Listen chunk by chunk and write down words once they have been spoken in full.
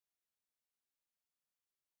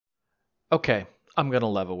Okay, I'm going to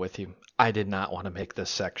level with you. I did not want to make this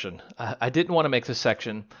section. I didn't want to make this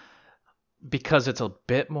section because it's a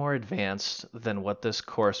bit more advanced than what this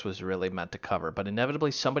course was really meant to cover. But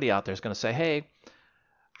inevitably, somebody out there is going to say, hey,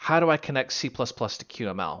 how do I connect C++ to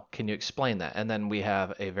QML? Can you explain that? And then we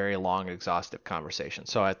have a very long, exhaustive conversation.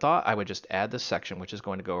 So I thought I would just add this section, which is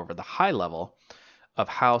going to go over the high level of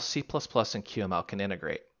how C++ and QML can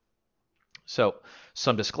integrate. So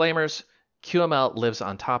some disclaimers. QML lives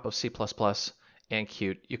on top of C++ and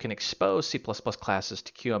Qt. You can expose C++ classes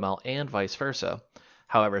to QML and vice versa.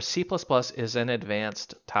 However, C++ is an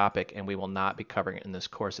advanced topic and we will not be covering it in this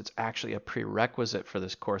course. It's actually a prerequisite for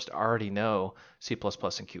this course to already know C++ and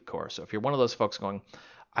Qt core. So if you're one of those folks going,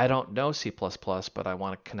 I don't know C++, but I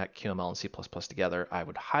want to connect QML and C++ together, I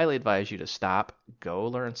would highly advise you to stop, go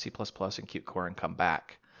learn C++ and Qt core and come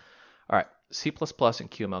back. All right, C++ and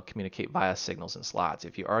QML communicate via signals and slots.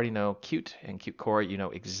 If you already know Qt and Qt core, you know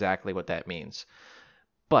exactly what that means.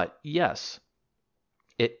 But yes,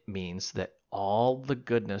 it means that all the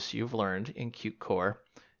goodness you've learned in Qt core,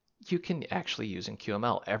 you can actually use in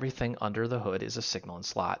QML. Everything under the hood is a signal and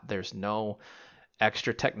slot. There's no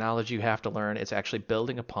extra technology you have to learn. It's actually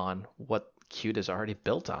building upon what Qt is already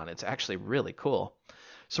built on. It's actually really cool.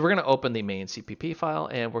 So we're going to open the main CPP file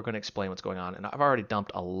and we're going to explain what's going on. And I've already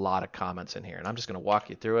dumped a lot of comments in here and I'm just going to walk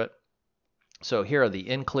you through it. So here are the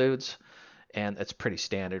includes, and it's pretty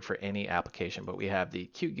standard for any application, but we have the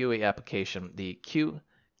QGUI application, the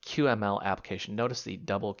QML application. Notice the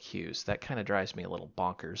double Qs. That kind of drives me a little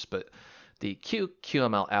bonkers, but the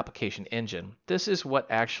QML application engine, this is what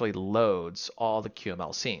actually loads all the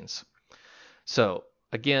QML scenes. So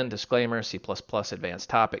again, disclaimer, C++ advanced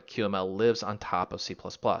topic, QML lives on top of C++.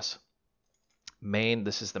 Main,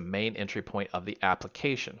 this is the main entry point of the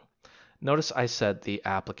application. Notice I said the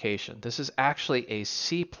application. This is actually a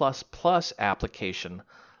C++ application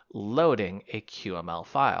loading a QML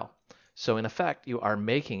file. So in effect, you are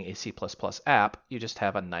making a C++ app, you just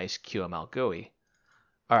have a nice QML GUI.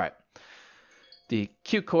 All right. The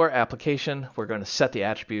Qt core application, we're going to set the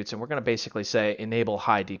attributes and we're going to basically say enable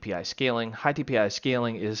high DPI scaling. High DPI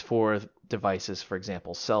scaling is for devices, for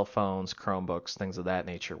example, cell phones, Chromebooks, things of that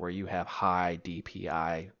nature, where you have high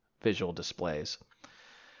DPI visual displays.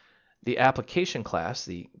 The application class,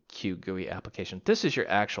 the QGUI application, this is your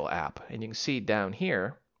actual app. And you can see down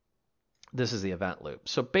here, this is the event loop.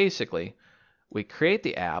 So basically, we create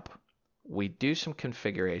the app, we do some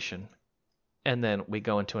configuration, and then we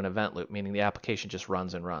go into an event loop, meaning the application just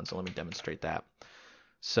runs and runs. So let me demonstrate that.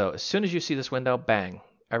 So as soon as you see this window, bang,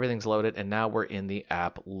 everything's loaded, and now we're in the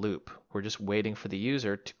app loop. We're just waiting for the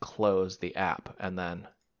user to close the app, and then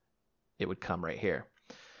it would come right here.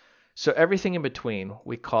 So everything in between,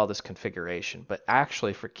 we call this configuration, but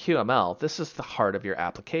actually for QML, this is the heart of your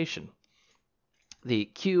application.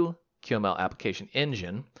 The QML application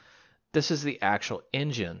engine, this is the actual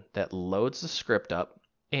engine that loads the script up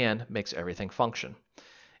and makes everything function.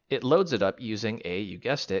 It loads it up using a, you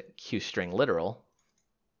guessed it, QString literal,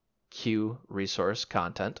 Q resource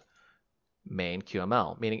content, main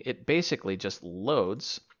QML, meaning it basically just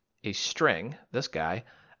loads a string, this guy,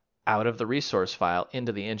 out of the resource file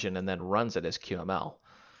into the engine and then runs it as QML.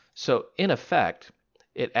 So in effect,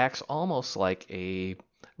 it acts almost like a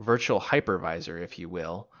virtual hypervisor, if you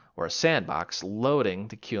will, or a sandbox loading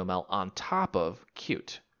the QML on top of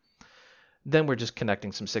Qt. Then we're just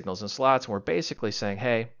connecting some signals and slots, and we're basically saying,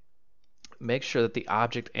 hey, make sure that the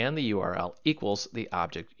object and the URL equals the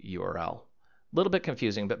object URL. A little bit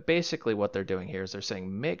confusing, but basically what they're doing here is they're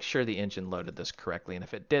saying make sure the engine loaded this correctly, and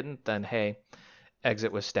if it didn't, then hey,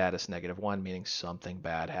 exit with status -1, meaning something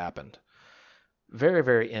bad happened. Very,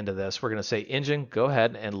 very end of this, we're going to say engine, go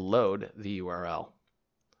ahead and load the URL.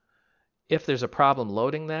 If there's a problem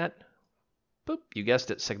loading that, boop, you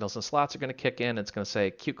guessed it, signals and slots are going to kick in. It's going to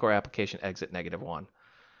say Qt core application exit -1.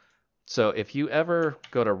 So if you ever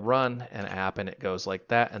go to run an app and it goes like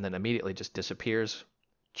that and then immediately just disappears,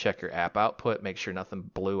 check your app output, make sure nothing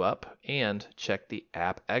blew up, and check the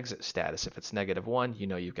app exit status. If it's -1, you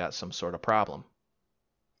know you've got some sort of problem.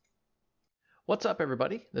 What's up,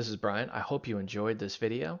 everybody? This is Brian. I hope you enjoyed this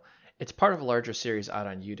video. It's part of a larger series out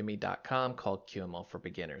on udemy.com called QML for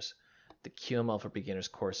Beginners. The QML for Beginners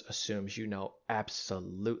course assumes you know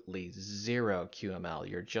absolutely zero QML.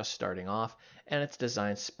 You're just starting off, and it's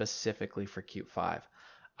designed specifically for Qt 5.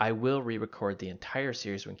 I will re-record the entire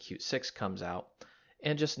series when Qt 6 comes out,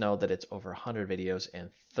 and just know that it's over 100 videos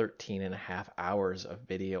and 13.5 hours of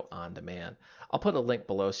video on demand. I'll put a link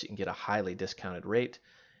below so you can get a highly discounted rate.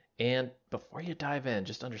 And before you dive in,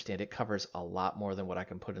 just understand it covers a lot more than what I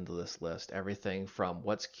can put into this list. Everything from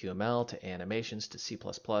what's QML to animations to C++,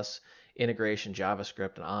 integration,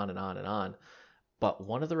 JavaScript, and on and on and on. But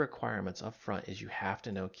one of the requirements up front is you have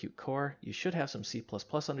to know Qt Core. You should have some C++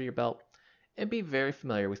 under your belt and be very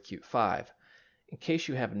familiar with Qt 5. In case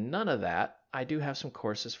you have none of that, I do have some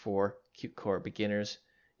courses for Qt Core beginners,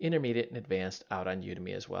 intermediate, and advanced out on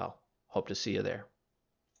Udemy as well. Hope to see you there.